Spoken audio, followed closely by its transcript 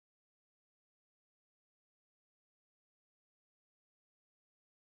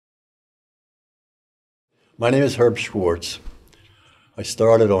My name is Herb Schwartz. I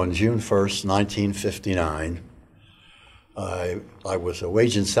started on June 1st, 1959. I was a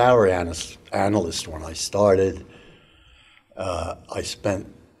wage and salary analyst when I started. I spent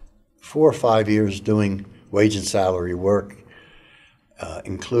 4 or 5 years doing wage and salary work,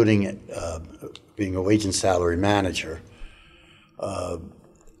 including being a wage and salary manager.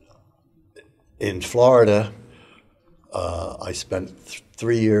 In Florida, I spent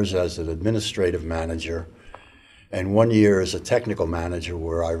 3 years as an administrative manager and 1 year as a technical manager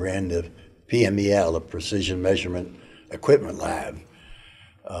where I ran the PMEL, a Precision Measurement Equipment Lab,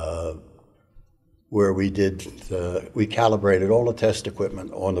 where we calibrated all the test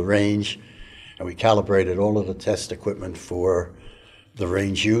equipment on the range, and we calibrated all of the test equipment for the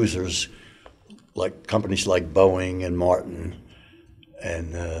range users, like companies like Boeing and Martin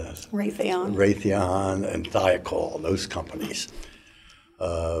and Raytheon and Thiokol, those companies.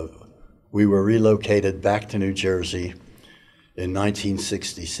 We were relocated back to New Jersey in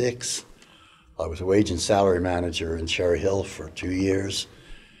 1966. I was a wage and salary manager in Cherry Hill for 2 years.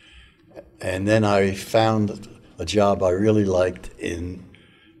 And then I found a job I really liked in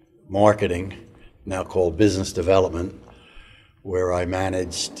marketing, now called business development, where I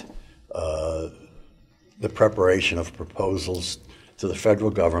managed the preparation of proposals to the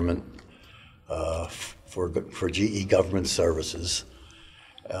federal government for GE government services.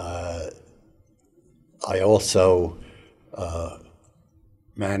 I also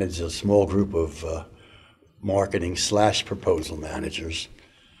managed a small group of marketing/proposal managers.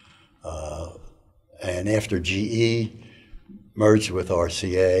 And after GE merged with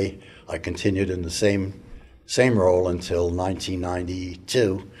RCA, I continued in the same role until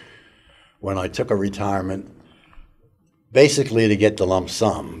 1992, when I took a retirement, basically to get the lump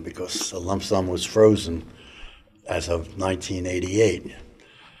sum, because the lump sum was frozen as of 1988.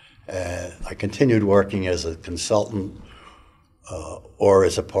 I continued working as a consultant or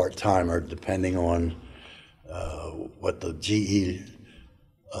as a part-timer, depending on what the GE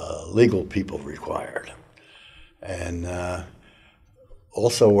legal people required. And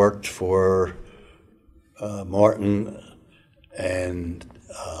also worked for Martin and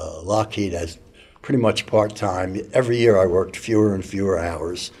Lockheed as pretty much part-time. Every year I worked fewer and fewer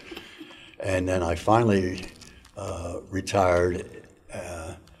hours. And then I finally retired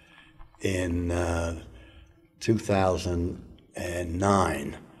in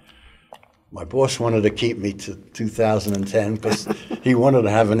 2009. My boss wanted to keep me to 2010 because he wanted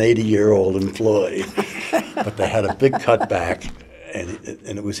to have an 80-year-old employee, but they had a big cutback,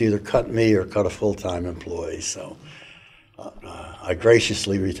 and it was either cut me or cut a full-time employee. So I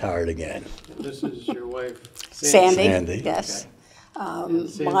graciously retired again. This is your wife, Sandy. Yes. Okay.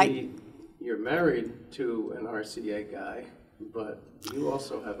 Sandy, you're married to an RCA guy, but you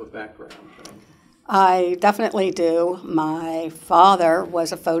also have a background, right? I definitely do. My father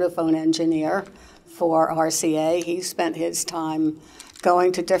was a photophone engineer for RCA. He spent his time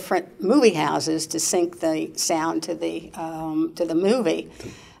going to different movie houses to sync the sound to the movie.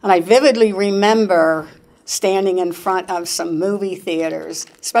 And I vividly remember standing in front of some movie theaters,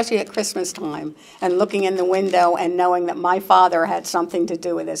 especially at Christmas time, and looking in the window and knowing that my father had something to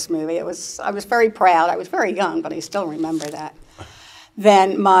do with this movie. I was very proud. I was very young, but I still remember that.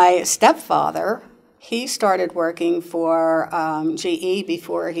 Then my stepfather, he started working for GE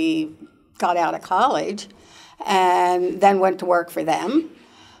before he got out of college, and then went to work for them.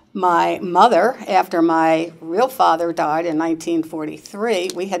 My mother, after my real father died in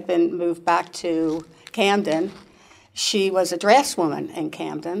 1943, we had been moved back to Camden. She was a draftswoman in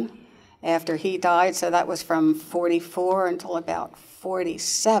Camden after he died, so that was from 44 until about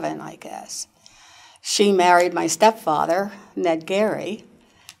 47, I guess. She married my stepfather, Ned Gary,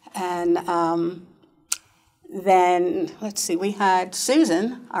 and then, let's see, we had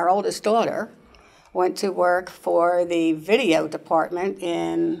Susan, our oldest daughter, went to work for the video department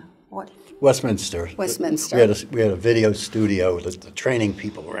in what? Westminster. Westminster. We had a video studio that the training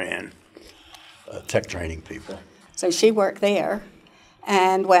people ran, tech training people. So she worked there.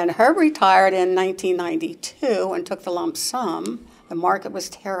 And when Herb retired in 1992 and took the lump sum, the market was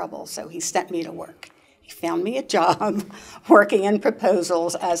terrible, so he sent me to work. He found me a job working in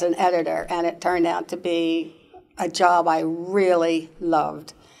proposals as an editor, and it turned out to be a job I really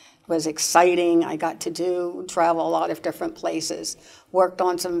loved. It was exciting. I got to travel a lot of different places, worked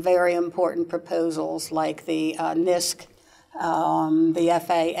on some very important proposals like the NISC, the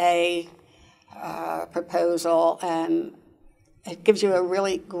FAA proposal, and it gives you a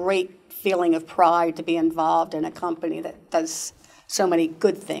really great feeling of pride to be involved in a company that does so many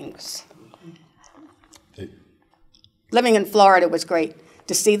good things. Living in Florida was great.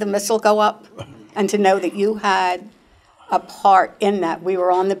 to see the missile go up and to know that you had a part in that. We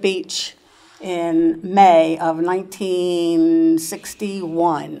were on the beach in May of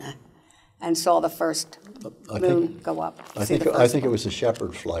 1961 and saw the first moon go up. I think it was a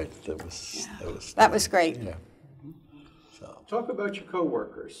Shepherd flight that was. That was great. Yeah. Talk about your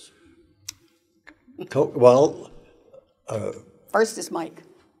coworkers. Well, First is Mike.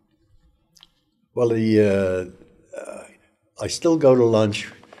 well, I still go to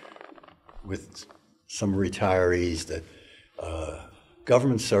lunch with some retirees that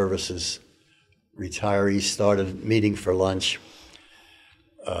government services retirees started meeting for lunch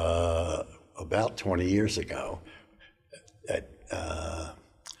about 20 years ago at a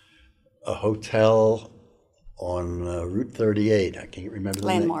hotel on Route 38. I can't remember the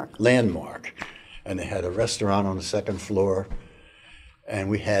Landmark. name. Landmark. And they had a restaurant on the second floor, and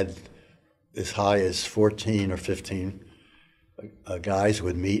we had as high as 14 or 15 guys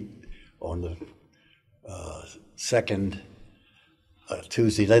would meet on the second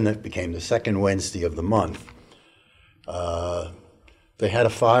Tuesday, then it became the second Wednesday of the month. They had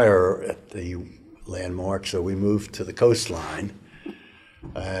a fire at the Landmark, so we moved to the coastline.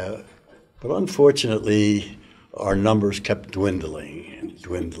 But unfortunately, our numbers kept dwindling and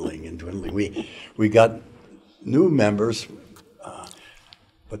dwindling and dwindling. We got new members,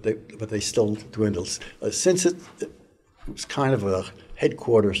 but they still dwindled. Since it was kind of a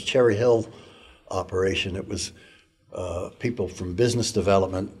headquarters Cherry Hill operation, it was people from business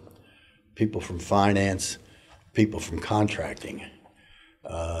development, people from finance, people from contracting.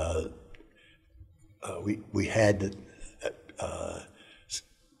 We had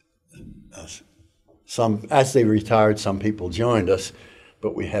some, as they retired, some people joined us,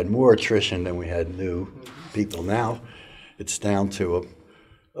 but we had more attrition than we had new people. Now it's down to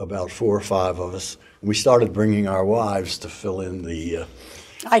about 4 or 5 of us. We started bringing our wives to fill in the.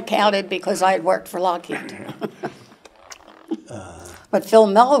 I counted because I had worked for Lockheed. But Phil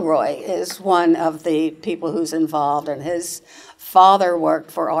Melroy is one of the people who's involved, and his father worked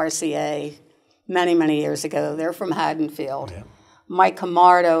for RCA many, many years ago. They're from Haddonfield. Yeah. Mike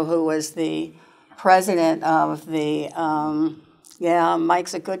Camardo, who was the president of the,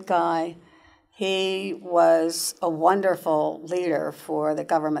 Mike's a good guy. He was a wonderful leader for the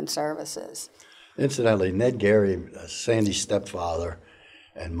government services. Incidentally, Ned Gary, Sandy's stepfather,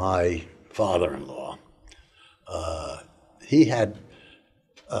 and my father-in-law, he had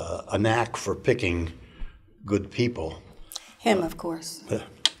a knack for picking good people. Him, of course.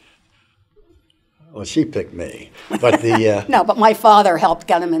 Well, she picked me, but the No, but my father helped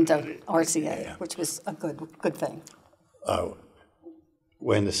get him into RCA, which was a good thing.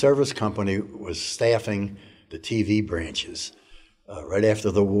 when the service company was staffing the TV branches, right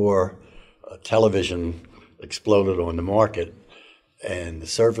after the war, television exploded on the market, and the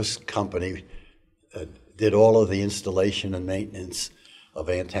service company did all of the installation and maintenance of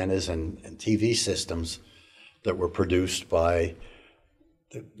antennas and TV systems that were produced by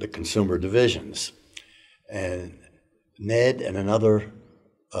the consumer divisions. And Ned and another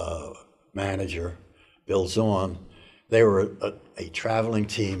manager, Bill Zorn, they were a traveling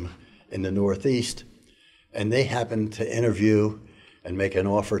team in the Northeast, and they happened to interview and make an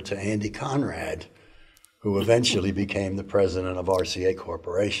offer to Andy Conrad, who eventually became the president of RCA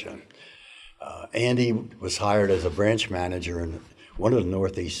Corporation. Andy was hired as a branch manager in one of the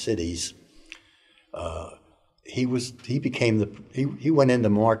Northeast cities. He went into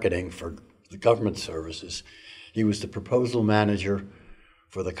marketing for the government services. He was the proposal manager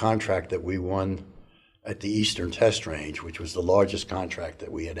for the contract that we won at the Eastern Test Range, which was the largest contract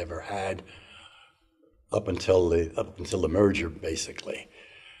that we had ever had up until the merger, basically.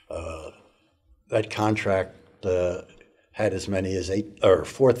 That contract had as many as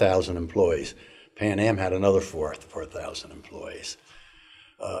 4,000 employees. Pan Am had another 4,000 employees.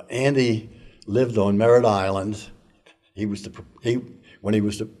 Andy lived on Merritt Island. He proposed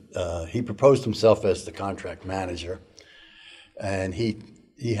himself as the contract manager, and he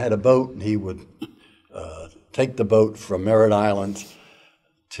had a boat, and he would take the boat from Merritt Island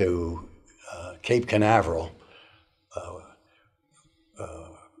to Cape Canaveral,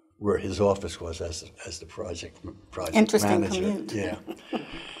 where his office was as the project Interesting manager. commute. Yeah.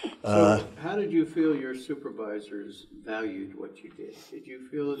 So how did you feel your supervisors valued what you did? Did you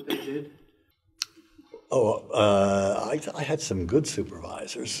feel that they did? I had some good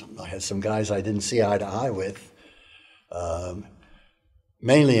supervisors. I had some guys I didn't see eye to eye with,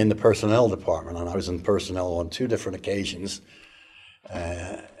 mainly in the personnel department. And I was in personnel on 2 different occasions,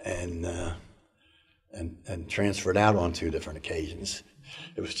 and transferred out on 2 different occasions.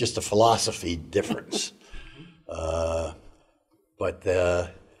 It was just a philosophy difference. but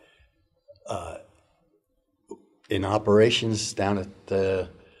in operations down at the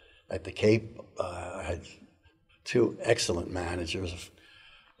Cape, I had two excellent managers.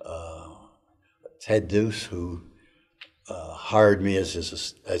 Ted Deuce, who hired me as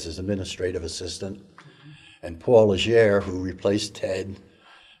his administrative assistant, and Paul Legere, who replaced Ted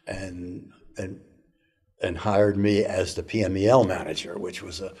and hired me as the PMEL manager, which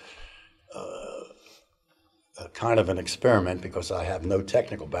was a kind of an experiment because I have no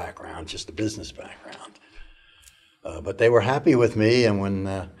technical background, just a business background. But they were happy with me, and when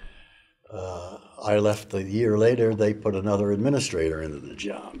I left a year later, they put another administrator into the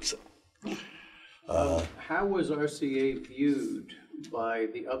job. So, how was RCA viewed by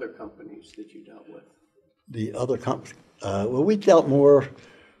the other companies that you dealt with? The other companies, well, we dealt more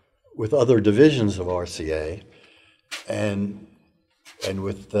with other divisions of RCA, and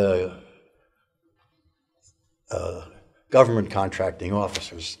with the government contracting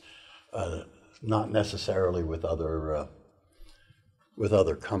officers, not necessarily with other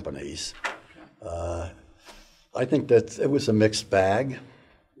companies. I think that it was a mixed bag.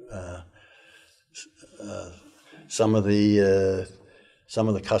 Some of the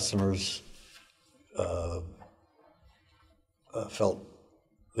customers felt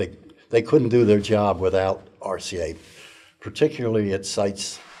they couldn't do their job without RCA, particularly at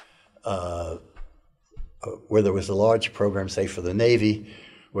sites where there was a large program, say for the Navy,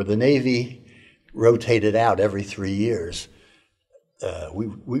 where the Navy rotated out every 3 years.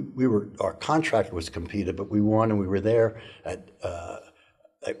 Our contract was competed, but we won, and we were there at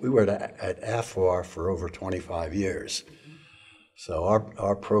AFWAR for over 25 years. So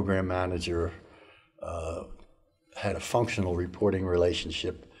our program manager had a functional reporting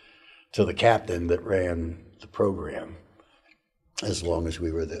relationship to the captain that ran the program, as long as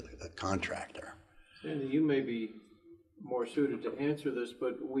we were the contractor. Sandy, you may be more suited to answer this,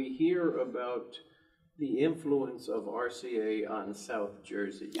 but we hear about the influence of RCA on South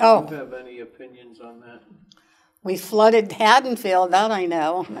Jersey. Do you have any opinions on that? We flooded Haddonfield, that I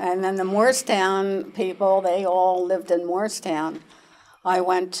know. And then the Morristown people, they all lived in Morristown. I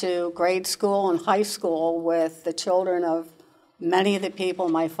went to grade school and high school with the children of many of the people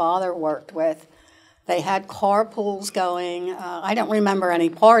my father worked with. They had carpools going. I don't remember any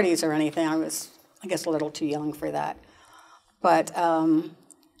parties or anything. I was, I guess, a little too young for that. But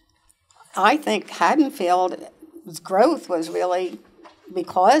I think Haddonfield's growth was really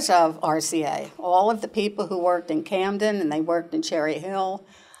because of RCA. All of the people who worked in Camden, and they worked in Cherry Hill,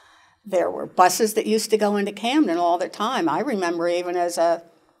 there were buses that used to go into Camden all the time. I remember even as a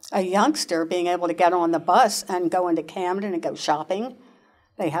youngster being able to get on the bus and go into Camden and go shopping.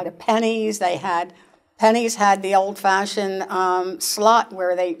 They had a Penny's. Penny's had the old-fashioned slot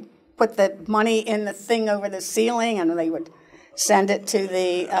where they put the money in the thing over the ceiling, and they would send it to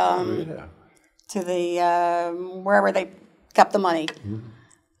the wherever they kept the money. Mm-hmm.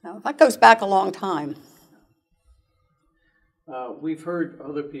 Now, that goes back a long time. We've heard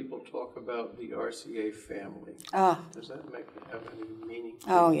other people talk about the RCA family. Does that have any meaning?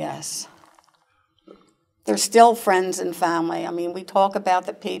 Oh, yes. They're still friends and family. I mean, we talk about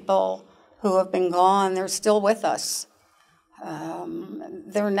the people who have been gone. They're still with us.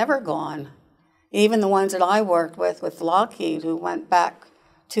 They're never gone. Even the ones that I worked with Lockheed, who went back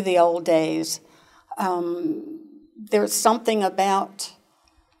to the old days. There's something about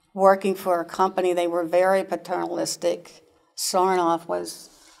working for a company. They were very paternalistic. Sarnoff was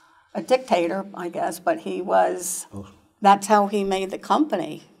a dictator, I guess, but he was, that's how he made the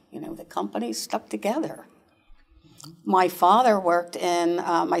company. You know, the company stuck together. My stepfather worked in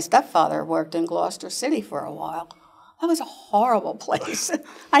Gloucester City for a while. That was a horrible place.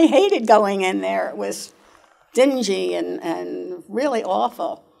 I hated going in there. It was dingy and really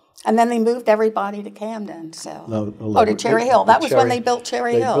awful. And then they moved everybody to Camden, so. To Cherry Hill. That was when they built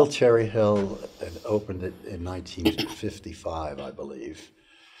Cherry Hill. They built Cherry Hill and opened it in 1955, I believe.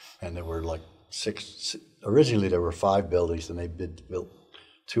 And there were like originally there were 5 buildings, and they built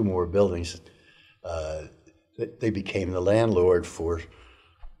 2 more buildings. They became the landlord for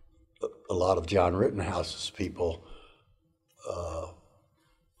a lot of John Rittenhouse's people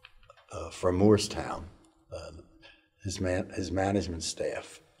from Moorestown, his management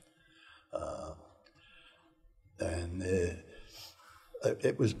staff. And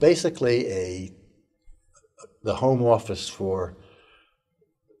it was basically the home office for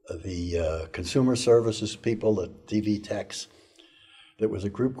the consumer services people, the TV techs. There was a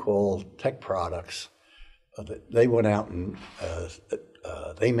group called Tech Products. They went out and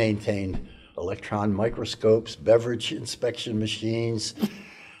they maintained electron microscopes, beverage inspection machines,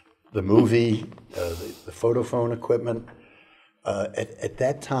 the movie, the photophone equipment. At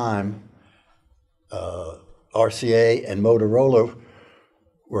that time, RCA and Motorola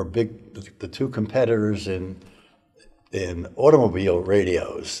were the two competitors in automobile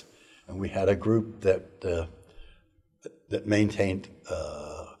radios, and we had a group that maintained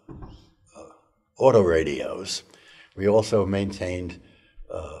auto radios. We also maintained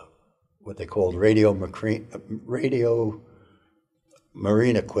what they called radio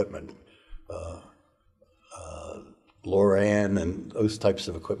marine equipment, LORAN and those types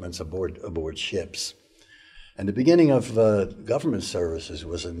of equipments aboard ships. And the beginning of government services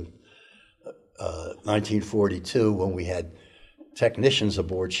was in 1942, when we had technicians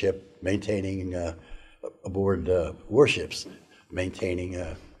aboard ship maintaining aboard warships, maintaining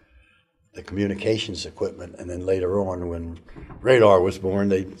the communications equipment, and then later on, when radar was born,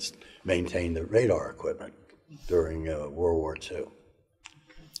 they maintained the radar equipment during World War II.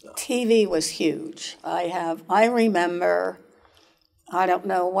 TV was huge. I remember, I don't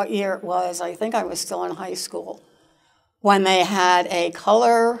know what year it was, I think I was still in high school, when they had a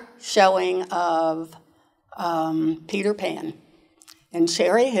color showing of Peter Pan in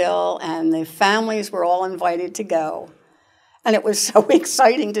Cherry Hill, and the families were all invited to go. And it was so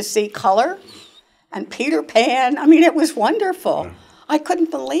exciting to see color and Peter Pan. I mean, it was wonderful. I couldn't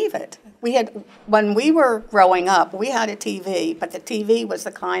believe it. When we were growing up, we had a TV, but the TV was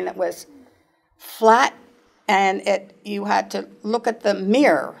the kind that was flat, and you had to look at the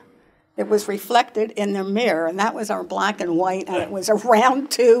mirror. It was reflected in the mirror, and that was our black and white, and it was a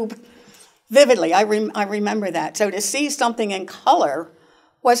round tube. Vividly, I remember that. So to see something in color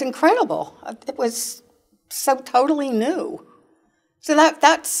was incredible. It was so totally new. So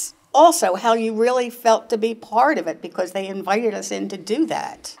that's also how you really felt to be part of it, because they invited us in to do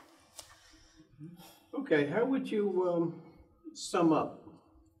that. Okay, how would you sum up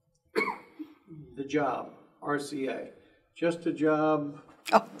the job, RCA? Just a job,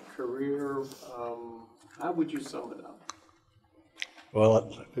 career, how would you sum it up?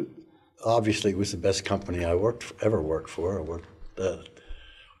 Well, obviously it was the best company I ever worked for. I worked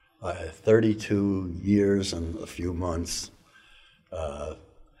 32 years and a few months.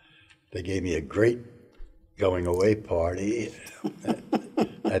 They gave me a great going away party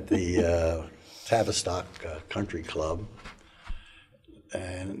at the Tavistock Country Club,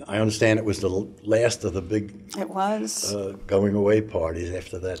 and I understand it was the last of the big going away parties.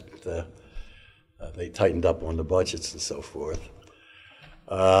 After that, they tightened up on the budgets and so forth.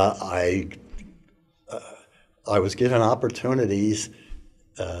 I was given opportunities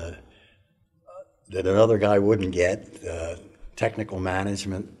that another guy wouldn't get. Technical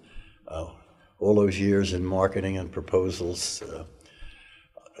management, all those years in marketing and proposals.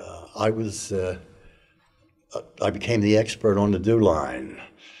 I became the expert on the DO line.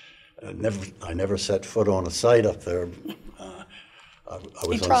 I never set foot on a site up there.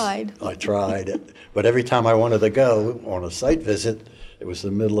 You tried. I tried, but every time I wanted to go on a site visit, it was the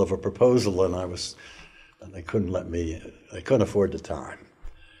middle of a proposal, and they couldn't let me. They couldn't afford the time.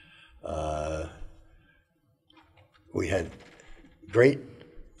 We had great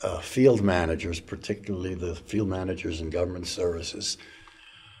field managers, particularly the field managers in government services.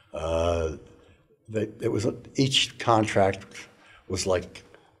 Each contract was like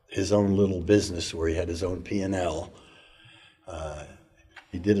his own little business, where he had his own P&L.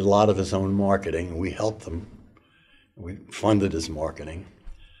 He did a lot of his own marketing. We helped him. We funded his marketing,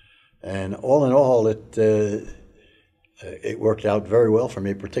 and all in all, it worked out very well for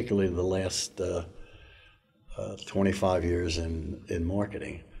me, particularly the last 25 years in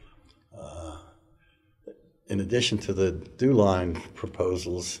marketing. In addition to the DO line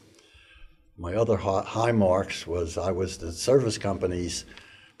proposals, my other high marks was I was the service company's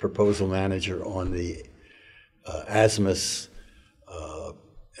proposal manager on the ASMUS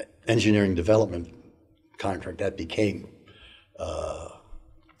engineering development contract that became,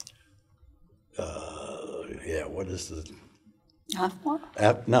 what is the?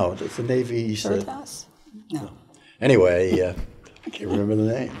 No, it's the Navy. No. Anyway, I can't remember the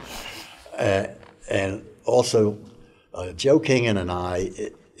name. And also, Joe Kingen and I,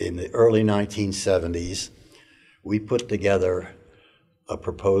 in the early 1970s, we put together a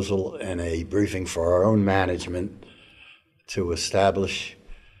proposal and a briefing for our own management to establish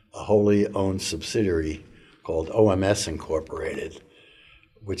a wholly owned subsidiary called OMS Incorporated,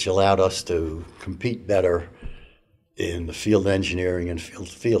 which allowed us to compete better in the field engineering and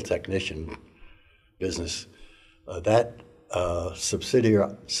field technician business. That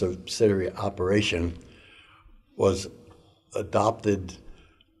subsidiary operation was adopted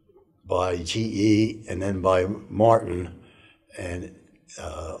by GE and then by Martin, and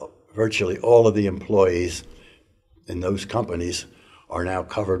virtually all of the employees in those companies are now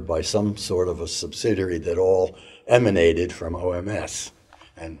covered by some sort of a subsidiary that all emanated from OMS.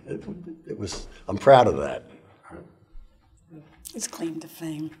 And I'm proud of that. It's claim to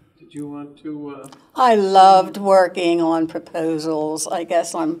fame. Did you want to? I loved working on proposals. I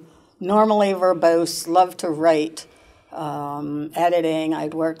guess I'm normally verbose, love to write, editing.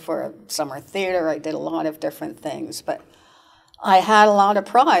 I'd worked for a summer theater. I did a lot of different things, but I had a lot of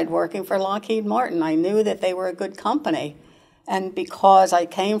pride working for Lockheed Martin. I knew that they were a good company. And because I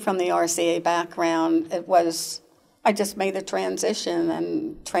came from the RCA background, I just made the transition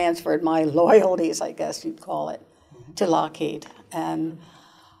and transferred my loyalties, I guess you'd call it, to Lockheed. And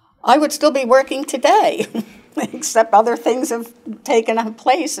I would still be working today, except other things have taken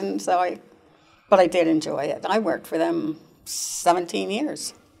place, but I did enjoy it. I worked for them 17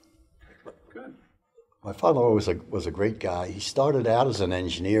 years. Good. My father was a great guy. He started out as an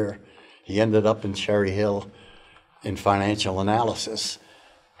engineer. He ended up in Cherry Hill in financial analysis,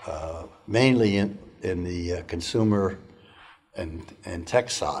 mainly in the consumer and tech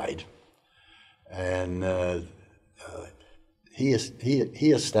side. And he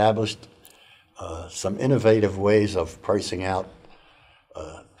established some innovative ways of pricing out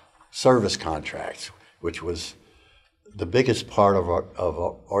service contracts, which was the biggest part of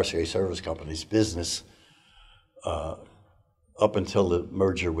RCA Service Company's business up until the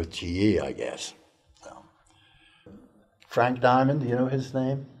merger with GE, I guess. So, Frank Diamond, do you know his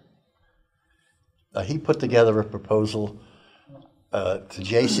name? He put together a proposal to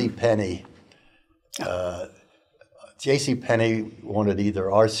J.C. Penney. J.C. Penney wanted either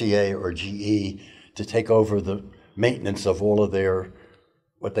RCA or GE to take over the maintenance of all of their,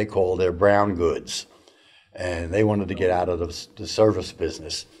 what they call their brown goods. And they wanted to get out of the service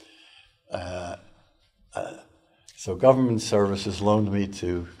business. So government services loaned me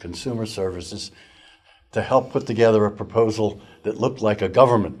to consumer services to help put together a proposal that looked like a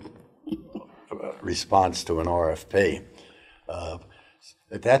government response to an RFP.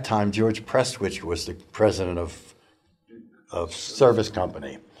 At that time, George Prestwich was the president of service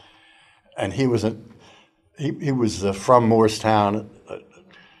company, and he was from Moorestown,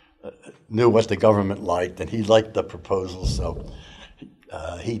 knew what the government liked, and he liked the proposal, so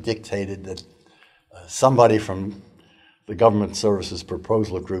he dictated that somebody from the government services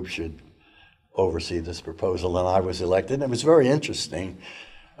proposal group should oversee this proposal, and I was elected. And it was very interesting,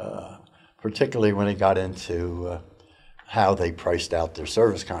 particularly when it got into how they priced out their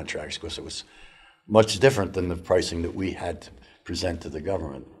service contracts, because it was much different than the pricing that we had to present to the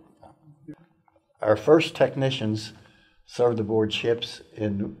government. Our first technicians served aboard ships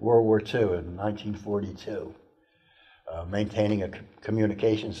in World War II in 1942, maintaining a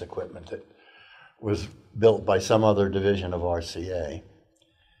communications equipment that was built by some other division of RCA.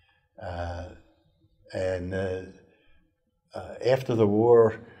 After the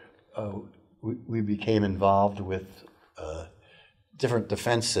war, we became involved with different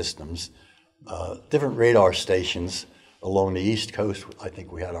defense systems, different radar stations along the East Coast. I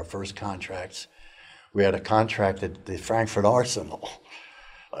think we had our first contracts. We had a contract at the Frankfurt Arsenal,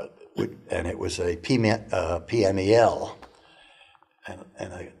 and it was a PMEL. And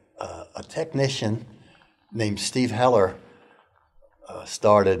a technician named Steve Heller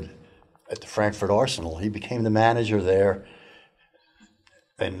started at the Frankfurt Arsenal. He became the manager there,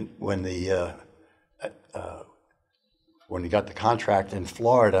 and when he got the contract in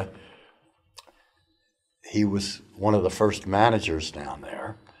Florida, he was one of the first managers down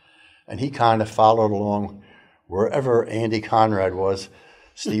there, and he kind of followed along wherever Andy Conrad was.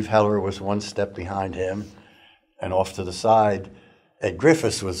 Steve Heller was one step behind him, and off to the side, Ed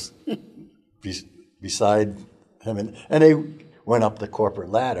Griffiths was beside him, and they went up the corporate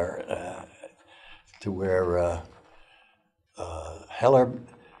ladder to where Heller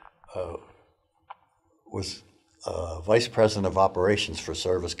was vice president of operations for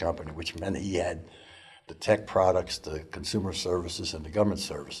Service Company, which meant he had the tech products, the consumer services, and the government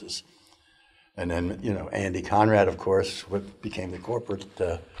services. And then, Andy Conrad, of course, became the corporate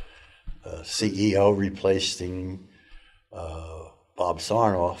CEO, replacing Bob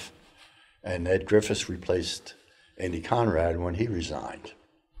Sarnoff, and Ed Griffiths replaced Andy Conrad when he resigned.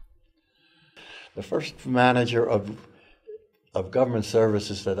 The first manager of government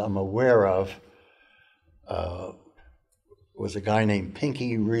services that I'm aware of was a guy named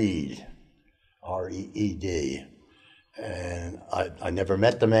Pinky Reed, R-E-E-D. And I never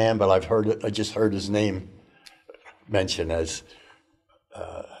met the man, but I just heard his name mentioned as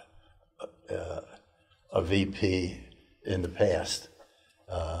a VP in the past.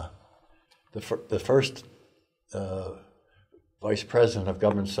 The first vice president of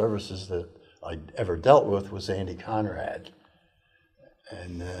government services that I ever dealt with was Andy Conrad.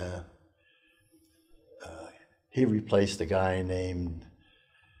 And he replaced a guy named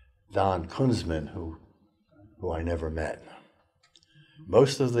Don Kunzman, who I never met.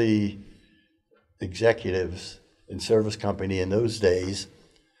 Most of the executives in service company in those days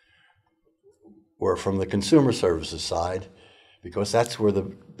were from the consumer services side, because that's where the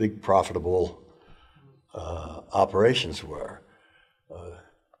big profitable operations were.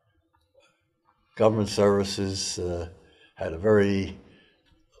 Government services had a very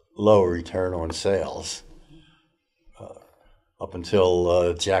low return on sales up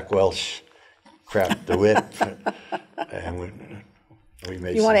until Jack Welch cracked the whip, and we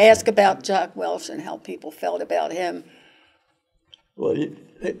made. You want to ask about Jack Welch and how people felt about him? Well,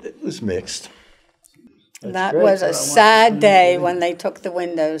 it was mixed. That was a sad day when they took the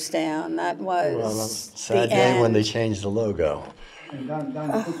windows down. That was sad the day end. when they changed the logo. And Don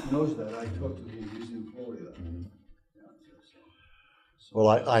Cook knows that. I talked to him. He's in Florida. Well,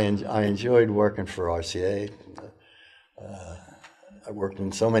 I enjoyed working for RCA. I worked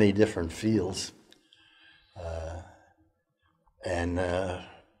in so many different fields, and I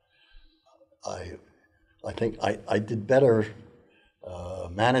think I did better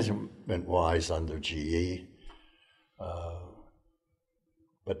management-wise under GE,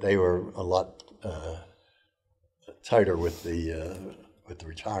 but they were a lot tighter with the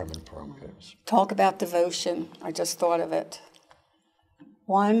retirement programs. Talk about devotion. I just thought of it.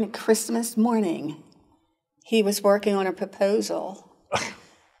 One Christmas morning, he was working on a proposal,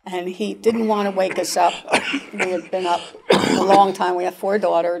 and he didn't want to wake us up. We had been up a long time. We have 4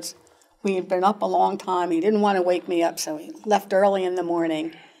 daughters. We had been up a long time. He didn't want to wake me up, so he left early in the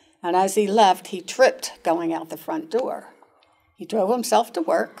morning. And as he left, he tripped going out the front door. He drove himself to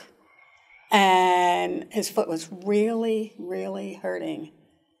work, and his foot was really, really hurting.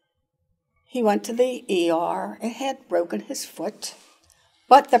 He went to the ER. It had broken his foot.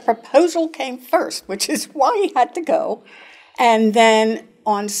 But the proposal came first, which is why he had to go. And then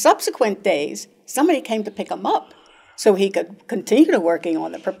on subsequent days, somebody came to pick him up so he could continue to working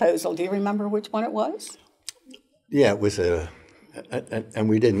on the proposal. Do you remember which one it was? Yeah, it was and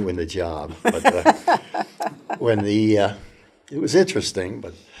we didn't win the job. But it was interesting,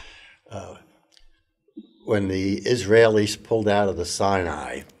 but when the Israelis pulled out of the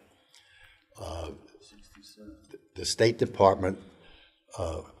Sinai, the State Department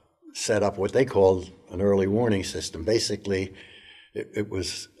set up what they called an early warning system. Basically, it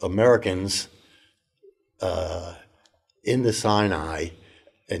was Americans in the Sinai,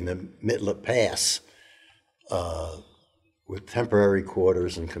 in the Mitla Pass, with temporary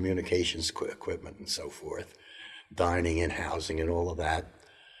quarters and communications equipment and so forth, dining and housing and all of that.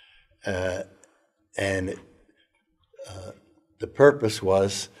 And the purpose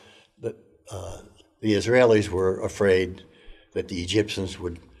was that the Israelis were afraid that the Egyptians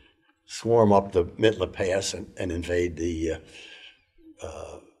would swarm up the Mitla Pass and invade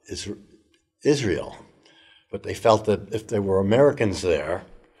Israel. But they felt that if there were Americans there,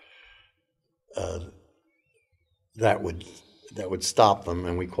 that would stop them,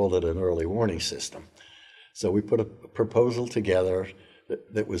 and we called it an early warning system. So we put a proposal together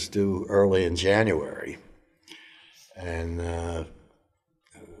that was due early in January. And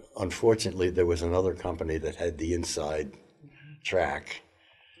unfortunately, there was another company that had the inside track,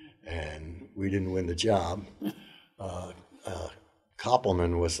 and we didn't win the job.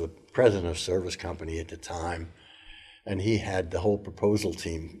 Koppelman was the president of service company at the time, and he had the whole proposal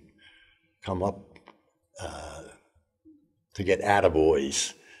team come up to get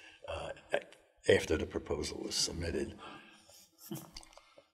attaboys after the proposal was submitted.